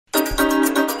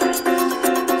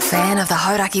fan of the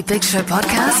Hodaki Big Show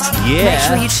podcast? Yeah. Make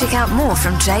sure you check out more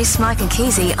from Jace, Mike and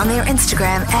Keezy on their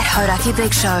Instagram at Hodaki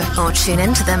Big Show, or tune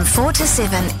in to them 4 to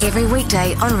 7 every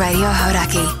weekday on Radio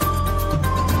Hodaki.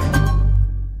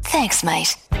 Thanks,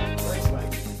 mate.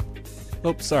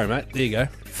 Oh, sorry, mate. There you go.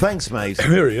 Thanks, mate.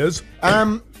 There he is.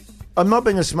 I'm not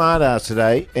being a smart ass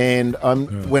today, and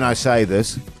when I say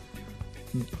this,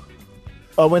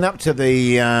 I went up to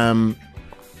the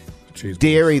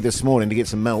dairy this morning to get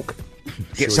some milk.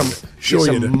 Get some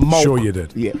malt. Sure you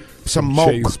did. Yeah, some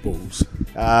milk. Cheese balls.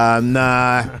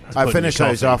 Nah, I finished your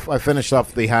those off. I finished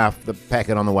off the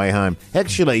packet on the way home.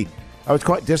 Actually, I was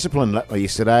quite disciplined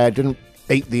yesterday. I didn't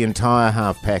eat the entire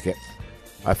half packet.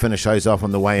 I finished those off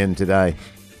on the way in today.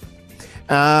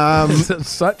 It's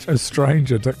such a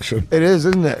strange addiction. It is,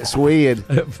 isn't it? It's weird.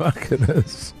 It fucking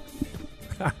is.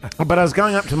 But I was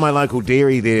going up to my local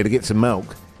dairy there to get some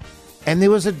milk, and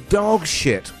there was a dog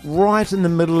shit right in the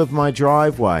middle of my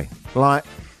driveway. Like,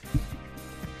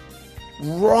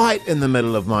 right in the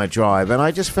middle of my drive. And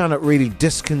I just found it really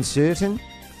disconcerting,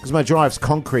 because my drive's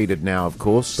concreted now, of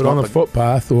course. But on a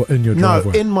footpath or in your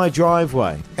driveway? No, in my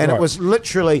driveway. And Right. it was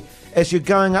literally, as you're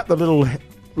going up the little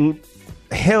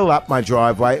hill up my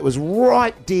driveway, it was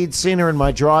right dead centre in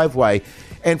my driveway.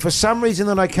 And for some reason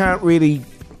that I can't really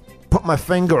put my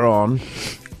finger on,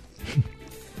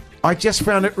 I just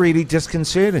found it really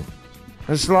disconcerting.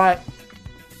 It's like,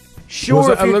 sure. Was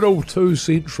it if a you- little too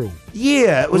central?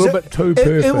 Yeah, it was a little bit too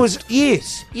perfect? It was,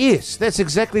 yes, that's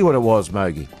exactly what it was,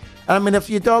 Mogi. I mean, if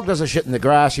your dog does a shit in the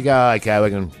grass, you go, okay, we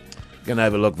can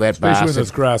overlook that Especially when bastard.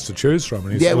 there's grass to choose from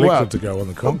and he's Yeah, selected well, to go on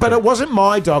the concrete. But it wasn't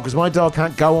my dog, because my dog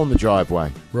can't go on the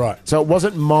driveway. Right. So it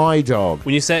wasn't my dog.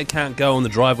 When you say it can't go on the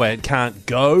driveway, it can't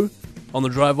go on the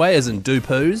driveway, as in do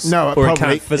poos? No, or it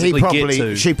can't physically get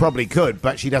to? She probably could,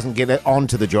 but she doesn't get it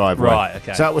onto the driveway. Right,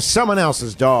 okay. So it was someone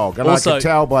else's dog, and Also- I could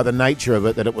tell by the nature of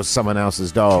it that it was someone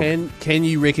else's dog. Can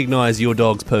you recognise your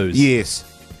dog's poos? Yes.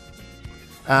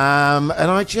 And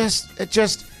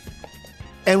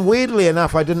and weirdly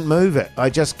enough, I didn't move it. I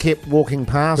just kept walking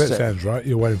past That it. sounds right.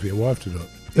 You're waiting for your wife to do it.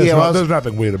 There's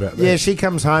nothing weird about that. Yeah, she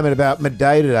comes home at about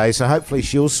midday today, so hopefully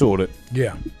she'll sort it.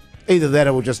 Yeah. Either that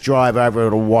or we'll just drive over,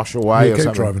 it'll wash away You or keep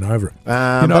something. driving over it.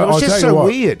 But it was I'll just tell you so what,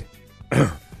 weird.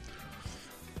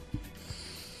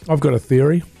 I've got a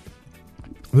theory.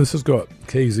 This has got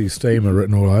Keezy Steamer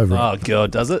written all over it. Oh,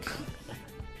 God, does it?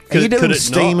 Are you doing it not?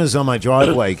 steamers on my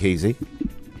driveway, Keezy?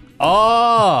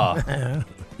 Oh!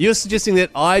 You're suggesting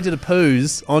that I did a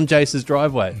poos on Jace's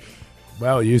driveway.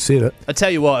 Well, you said it. I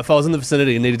tell you what, if I was in the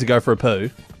vicinity and needed to go for a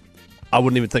poo, I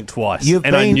wouldn't even think twice.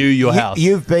 I knew your house.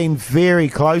 You've been very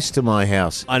close to my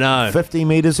house. I know. 50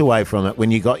 metres away from it when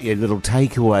you got your little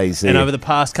takeaways there. And over the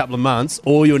past couple of months,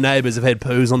 all your neighbours have had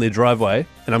poos on their driveway,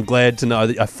 and I'm glad to know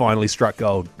that I finally struck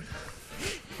gold.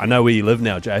 I know where you live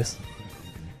now, Jace.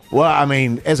 Well, I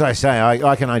mean, as I say,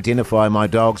 I can identify my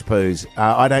dog's poos.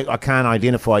 I can't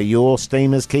identify your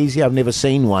steamers, Keezy. I've never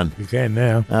seen one, You can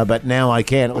now. but now I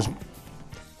can. It was,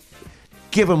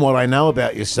 given what I know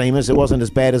about your steamers, it wasn't as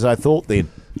bad as I thought then.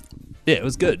 Yeah, it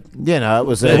was good. You know, it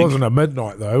was. It wasn't a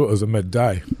midnight, though. It was a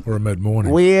midday or a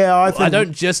mid-morning. Well, I think I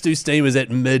don't just do steamers at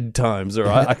mid times, all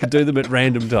right? I could do them at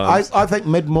random times. I think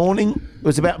mid-morning. It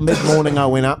was about mid-morning I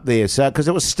went up there, so because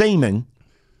it was steaming.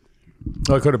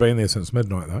 I could have been there since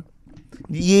midnight, though.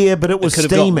 Yeah, but it It was could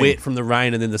have steaming. got wet from the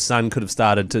rain, and then the sun could have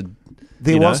started to...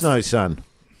 There you know. was no sun.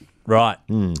 Right.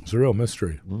 It's a real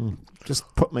mystery. Just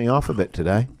put me off a bit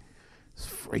today. It's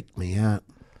freaked me out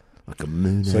like a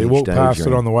moon. So you walked past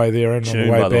it on the way there and on Tune,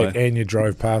 the by way the back, way. and you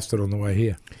drove past it on the way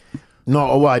here.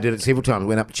 No, well, I did it several times.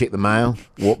 Went up to check the mail,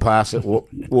 walked past it,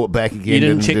 walked back again. You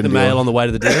didn't check the do mail it. on the way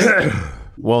to the dairy?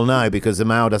 Well, no, because the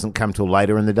mail doesn't come till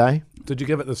later in the day. Did you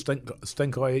give it the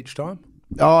stink eye each time?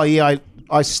 Oh yeah,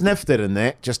 I sniffed it in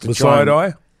that just to The try side and-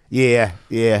 eye?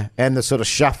 Yeah, and the sort of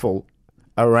shuffle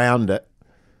around it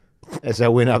as I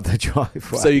went up the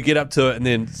driveway. So you get up to it and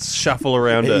then shuffle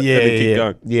around it and then keep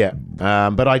going. Yeah.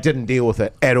 But I didn't deal with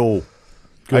it at all.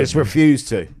 I just refused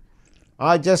to.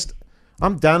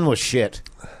 I'm done with shit.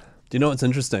 Do you know what's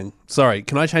interesting? Sorry,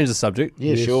 can I change the subject?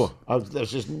 Yeah, sure.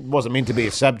 It wasn't meant to be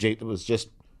a subject. It was just.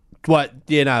 What?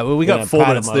 Yeah, no, we got Yeah, 4 part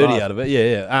minutes of my 30 life. out of it.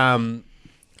 Yeah.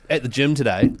 At the gym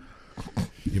today,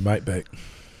 Your mate back.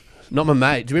 not my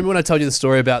mate. Do you remember when I told you the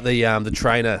story about the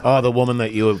trainer? Oh, the woman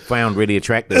that you found really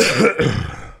attractive.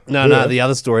 No, the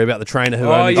other story about the trainer who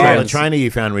Oh, only yeah. Oh, the trains. trainer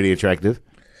you found really attractive.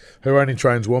 Who only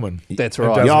trains women. That's And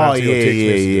right. doesn't Oh, answer your yeah, text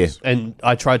yeah, messages. And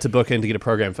I tried to book in to get a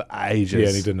program for ages. Yeah,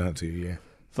 and he didn't answer you,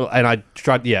 yeah. And I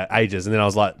tried, ages. And then I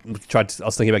was like, I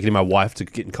was thinking about getting my wife to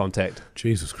get in contact.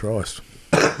 Jesus Christ.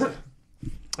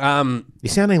 You're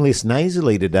sounding less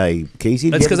nasally today,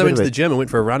 Keezy. That's because I went to the gym and went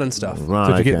for a run and stuff. Right,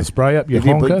 Did you get the spray up your Did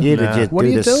you honker? put- yeah, Nah. did you What do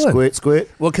are you the doing? squirt?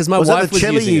 Well, because my was wife it the was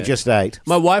chili using you it. just ate?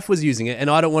 My wife was using it, and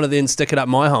I don't want to then stick it up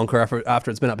my honker after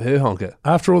it's been up her honker.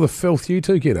 After all the filth you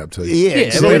two get up to. Yeah,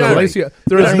 exactly. Then at least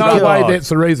there is Thank no way God. that's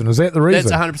the reason. Is that the reason?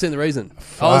 That's 100% the reason.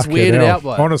 I was Fucking weirded hell. out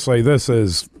by it. Honestly, this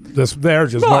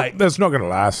marriage is Right. that's not going to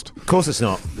last. Of course it's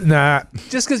not. Nah.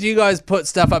 Just because you guys put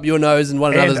stuff up your nose and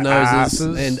one And another's noses.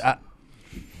 asses. And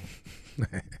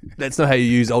that's not how you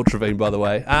use Ultravine, by the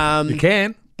way. You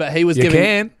can. But he was You giving...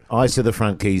 can. Eyes to the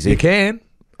front, Keezy. You can.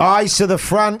 Eyes to the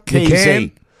front, You Keezy.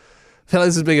 can. Fellas,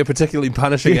 this is being a particularly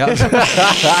punishing out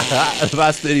the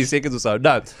past 30 seconds or so.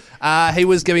 No. He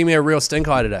was giving me a real stink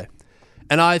eye today.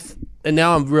 And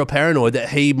now I'm real paranoid that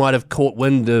he might have caught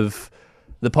wind of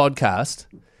the podcast,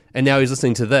 and now he's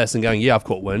listening to this and going, yeah, I've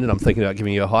caught wind, and I'm thinking about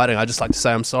giving you a hiding. I'd just like to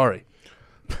say I'm sorry.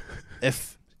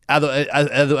 If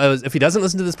he doesn't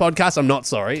listen to this podcast, I'm not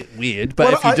sorry. Weird. But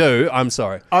Well, if you do, I'm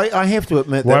sorry. I have to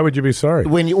admit Why that would you be sorry?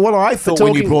 I thought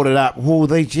when you talking- brought it up,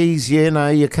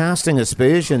 you're casting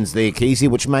aspersions there, Keezy,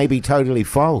 which may be totally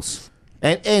false.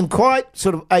 And quite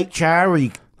sort of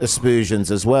HR-y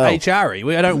aspersions as well.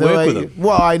 HRE, I don't work with him.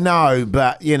 Well, I know,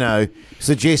 but,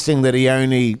 suggesting that he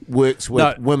only works with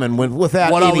No. women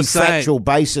without What I any was saying- factual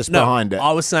basis No, behind it.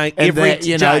 I was saying And every that,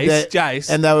 Jace,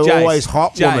 and they were Jace, always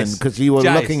hot Jace, women because you were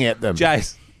Jace, looking at them.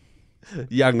 Jace,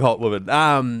 young hot woman.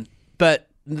 But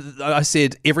I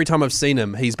said every time I've seen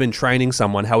him, he's been training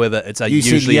someone. However, it's You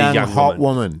said usually young a young hot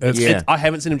woman. It's- I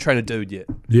haven't seen him train a dude yet,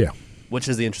 Yeah. which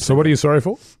is the interesting. So what are you sorry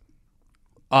for?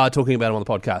 Talking about him on the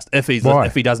podcast if he Why?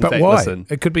 doesn't But in fact why? listen.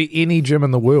 It could be any gym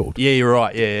in the world. Yeah, you're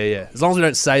right. Yeah. As long as we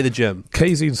don't say the gym.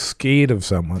 Keezy's scared of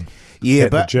someone. Yeah,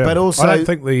 at the gym. but also... I don't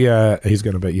think he's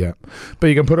going to be, yeah. But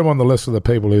you can put him on the list of the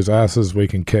people whose asses we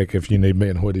can kick if you need me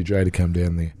and Hoity J to come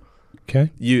down there.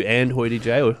 Okay? You and Hoity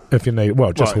J. Or If you need,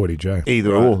 well, just Right. Hoity J.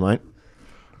 Either or, mate.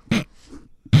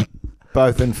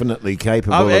 Both infinitely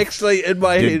capable I'm of actually in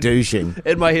my head. douching.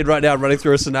 In my head right now, I'm running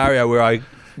through a scenario where I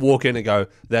walk in and go,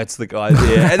 "That's the guy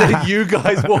there," and then you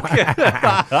guys walk in.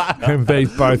 And they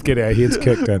both get our heads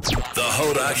kicked in. The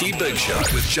Hodaki Big Show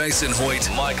with Jason Hoyt,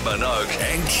 Mike Minogue,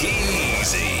 and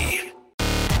Keezy.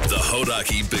 The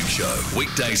Hodaki Big Show,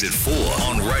 weekdays at 4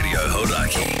 on Radio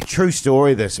Hodaki. True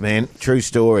story, this, man. True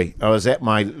story. I was at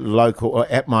my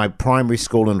primary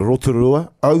school in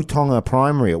Rotorua, Otonga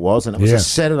Primary it was, and it was Yeah. a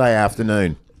Saturday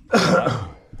afternoon.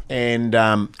 And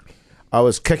I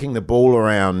was kicking the ball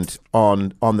around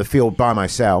on the field by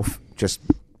myself, just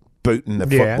booting the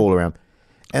Yeah. football around.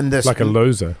 And this Like a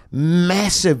loser.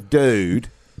 massive dude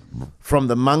from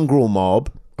the mongrel mob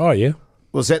Oh, yeah.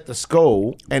 was at the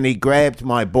school, and he grabbed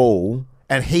my ball,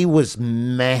 and he was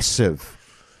massive,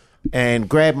 and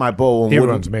grabbed my ball. And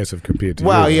Everyone's wouldn't- massive compared to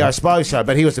well, you. yeah, I suppose so,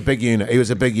 but he was a big unit. He was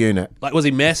a big unit. Like, was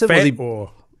he massive? Fat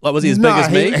or... Was he as no, big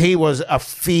as me? he was a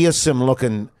fearsome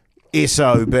looking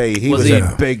SOB. He Was was he?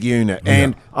 a big unit.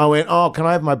 And I went, oh, can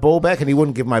I have my ball back? And he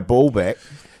wouldn't give my ball back.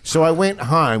 So I went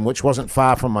home, which wasn't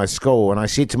far from my school, and I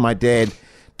said to my dad,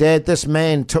 Dad, this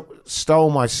man stole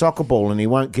my soccer ball and he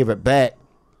won't give it back.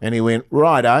 And he went,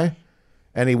 righto.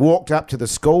 And he walked up to the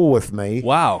school with me.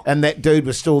 Wow. And that dude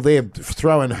was still there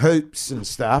throwing hoops and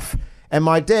stuff. And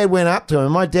my dad went up to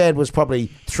him. My dad was probably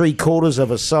 3/4 of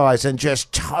his size and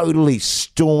just totally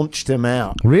staunched him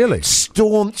out. Really?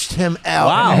 Staunched him out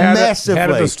Wow. massively. How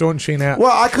did the staunching out? Well,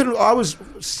 I was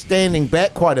standing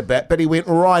back quite a bit, but he went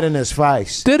right in his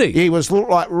face. Did he? He was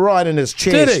like right in his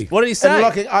chest. Did he? What did he say?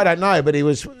 And I don't know, but it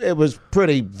was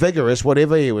pretty vigorous,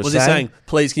 whatever he was Was he saying,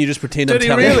 "Please, can you just pretend Did I'm he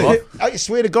telling really? you off?" I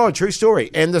swear to God, true story.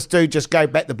 And this dude just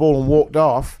gave back the ball and walked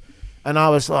off. And I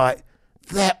was like,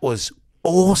 that was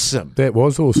awesome. That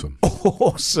was awesome.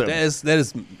 Awesome. That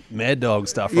is mad dog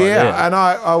stuff right Yeah, there. and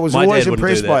I was My always dad wouldn't do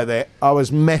impressed that. by that. I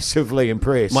was massively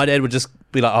impressed. My dad would just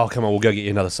be like, "Oh, come on, we'll go get you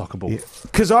another soccer ball."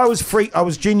 Because I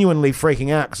was genuinely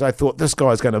freaking out because I thought this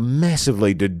guy's going to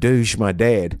massively dedouche my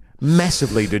dad.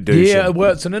 Massively dedouche Yeah, him.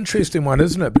 well, it's an interesting one,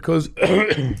 isn't it? Because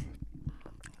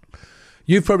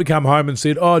you've probably come home and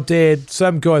said, "Oh, Dad,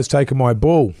 some guy's taken my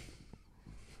ball."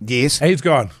 Yes, And he's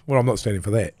gone, "Well, I'm not standing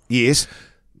for that." yes.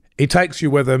 He takes you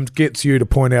with him, gets you to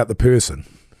point out the person.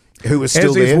 Who was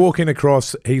still As he's there? walking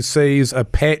across, he sees a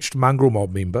patched mongrel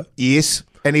mob member, Yes,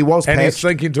 and he was and he's patched.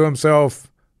 thinking to himself,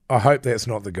 "I hope that's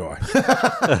not the guy.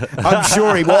 I'm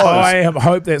sure he was. I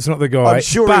hope that's not the guy." I'm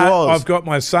sure he but was. I've got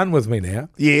my son with me now,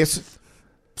 Yes.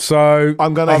 so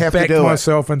I'm gonna I've have to backed do it.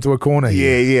 myself into a corner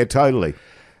here. Yeah, totally.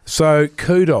 So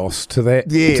kudos to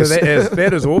that. Yes. To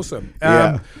that is awesome.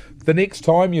 Yeah. The next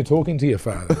time you're talking to your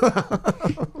father,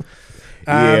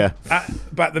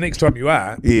 But the next time you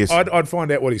are, Yes. I'd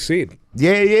find out what he said.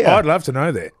 Yeah. I'd love to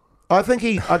know that. I think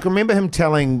I can remember him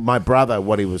telling my brother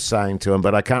what he was saying to him,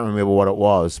 but I can't remember what it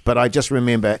was. But I just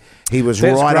remember he was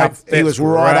That's right great. up. He was That's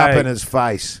right up great. in his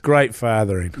face. Great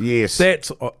fathering. Yes,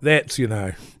 That's that's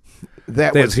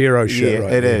that's hero shit. Yeah,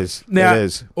 right it there. is. Now, It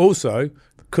is also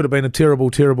could have been a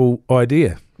terrible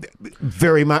idea.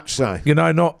 very much so. You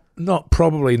know, not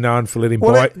probably known for letting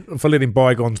Well, for letting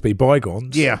bygones be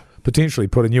bygones. Yeah. Potentially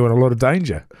putting you in a lot of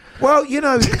danger. Well,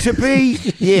 to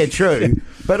be true,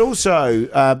 but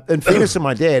also in fairness to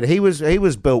my dad, he's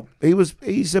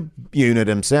a unit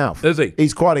himself. Is he?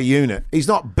 He's quite a unit. He's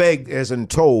not big as in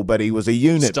tall, but he was a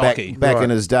unit Stocky. back Right. in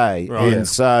his day, Right. and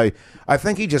so I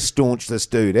think he just staunched this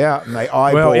dude out, and they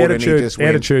eyeballed, Well, and he just went.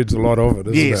 attitude's a lot of it,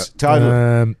 isn't Yes, it?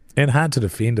 totally. And hard to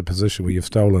defend a position where you've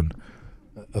stolen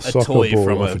a soccer toy ball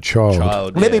from off a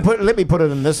child. Let yeah. me put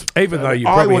it in this. Even though you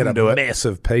I probably wouldn't had do a it.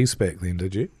 massive piece back then,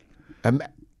 did you?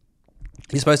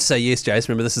 You're supposed to say yes, Jace.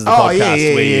 Remember, this is the Oh podcast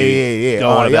yeah, where you go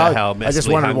on about how I just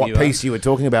massively wondered hung what you are. piece you were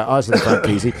talking about. I was in the front,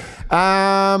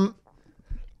 Keezy.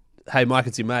 Hey, Mike,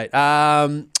 it's your mate.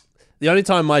 The only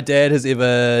time my dad has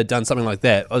ever done something like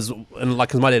that was,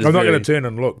 because my dad is I'm not very, going to turn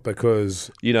and look because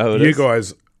You know who it you is?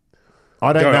 guys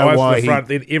I don't go know eyes why to the he. front,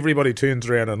 then everybody turns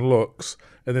around and looks,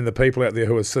 and then the people out there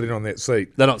who are sitting on that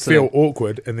seat They're not feel sitting.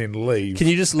 awkward and then leave. Can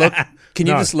you just look? Can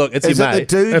you No. just look? It's Is your it the mate.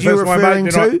 dude If you're it's my referring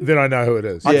mate, to? then I know who it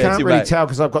is. I Yeah, it's can't your really mate. tell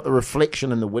because I've got the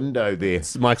reflection in the window there.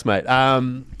 It's Mike's mate.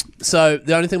 So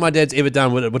the only thing my dad's ever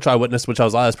done, which I witnessed, which I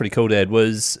was like, that's pretty cool, Dad,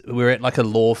 was we were at like a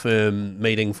law firm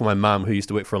meeting for my mum who used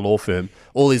to work for a law firm.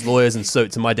 All these lawyers in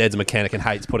suits, and my dad's a mechanic and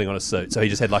hates putting on a suit, so he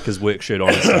just had like his work shirt on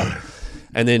and stuff.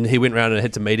 And then he went around and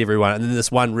had to meet everyone. And then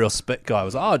this one real spit guy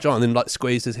was like, "Oh, John," and then like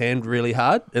squeezed his hand really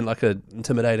hard in like a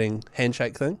intimidating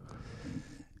handshake thing.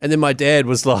 And then my dad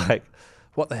was like,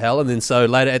 "What the hell?" And then so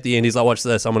later at the end, he's like, "Watch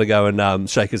this. I'm going to go and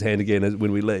shake his hand again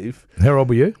when we leave." How old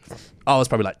were you? I was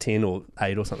probably like 10 or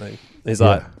 8 or something. He's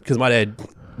like, because my dad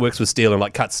works with steel and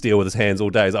like cuts steel with his hands all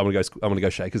day. He's like, I'm gonna go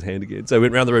shake his hand again. So we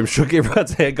went around the room, shook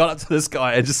everyone's hand, got up to this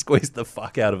guy and just squeezed the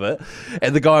fuck out of it.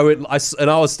 And the guy went, I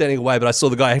was standing away, but I saw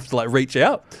the guy have to like reach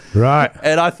out. Right.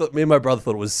 And I thought, me and my brother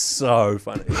thought it was so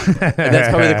funny. And that's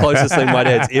probably the closest thing my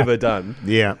dad's ever done.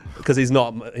 Yeah. Because he's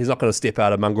not going to step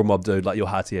out a mongrel mob dude like your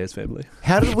Hatiers family.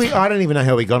 How did we? I don't even know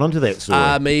how we got onto that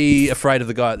story. Me afraid of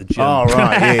the guy at the gym. Oh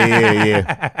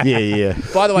right, yeah.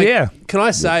 By the way, Yeah. can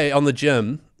I say on the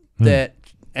gym that,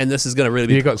 and this is going to really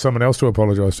be You got someone else to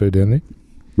apologise to, didn't he?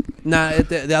 Nah,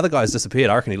 the other guy's disappeared.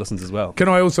 I reckon he listens as well. Can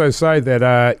I also say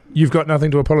that you've got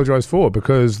nothing to apologise for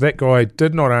because that guy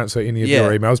did not answer any of your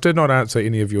emails, did not answer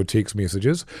any of your text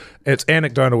messages. It's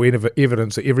anecdotal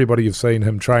evidence that everybody you've seen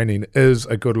him training is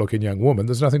a good-looking young woman.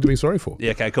 There's nothing to be sorry for.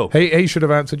 Yeah, okay, cool. He should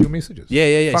have answered your messages.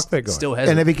 Yeah. Fuck that guy. Still has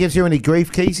And it. if he gives you any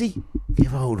grief, Keezy,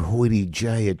 give old Hoity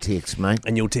J a text, mate.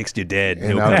 And you'll text your dad.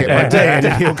 And He'll I'll come get my down. dad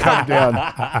and he'll come down.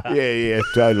 Yeah,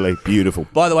 totally. Beautiful.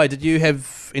 By the way, did you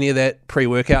have any of that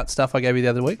pre-workout stuff I gave you the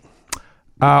other week?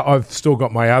 I've still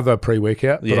got my other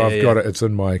pre-workout, but Yeah, I've got it. It's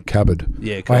in my cupboard.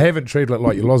 Yeah, cool. I haven't treated it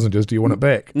like your lozenges. Do you want it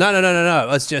back? No.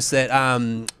 It's just that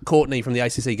Courtney from the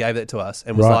ACC gave that to us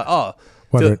and was Right. like, oh,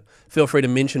 Wonder- feel free to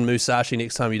mention Musashi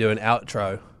next time you do an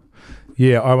outro.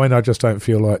 Yeah, I mean, I just don't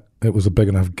feel like it was a big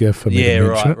enough gift for me Yeah, to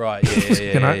mention it. right.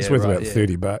 Yeah, You know, it's worth right, about yeah.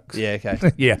 $30. Yeah,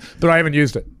 okay. Yeah, but I haven't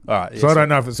used it. All right. So I don't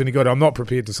know if it's any good. I'm not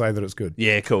prepared to say that it's good.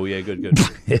 Yeah, cool. Yeah, good.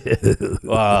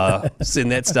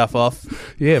 Send that stuff off.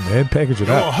 Yeah, man, package it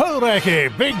Your up.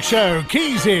 Hodaki Big Show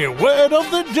Keezy word of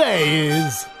the day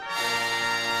is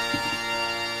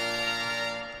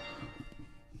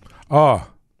Oh,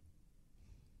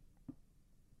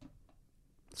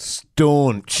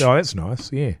 Staunch. that's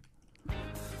nice. Yeah.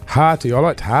 Hearty. I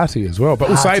liked hearty as well, but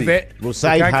we'll Hearty. save that. We'll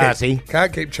save hearty.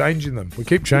 Can't keep changing them. We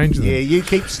keep changing them. Yeah, you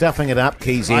keep stuffing it up,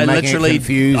 Keezy, I making it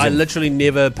confusing. literally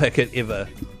never pick it ever.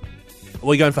 Are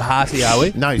we going for hearty, are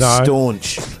we? No, No.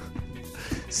 staunch.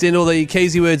 Send all the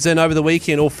Keezy words in over the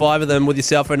weekend, all 5 of them with your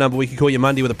cell phone number. We can call you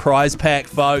Monday with a prize pack,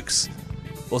 folks.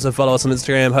 Also follow us on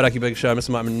Instagram, Hodaki Big Show, Mr.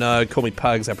 Mike Minogue, call me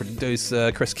Pugs, our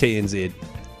producer, Chris Key, NZ,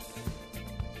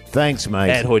 Thanks, mate.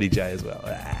 and Hoity J as well.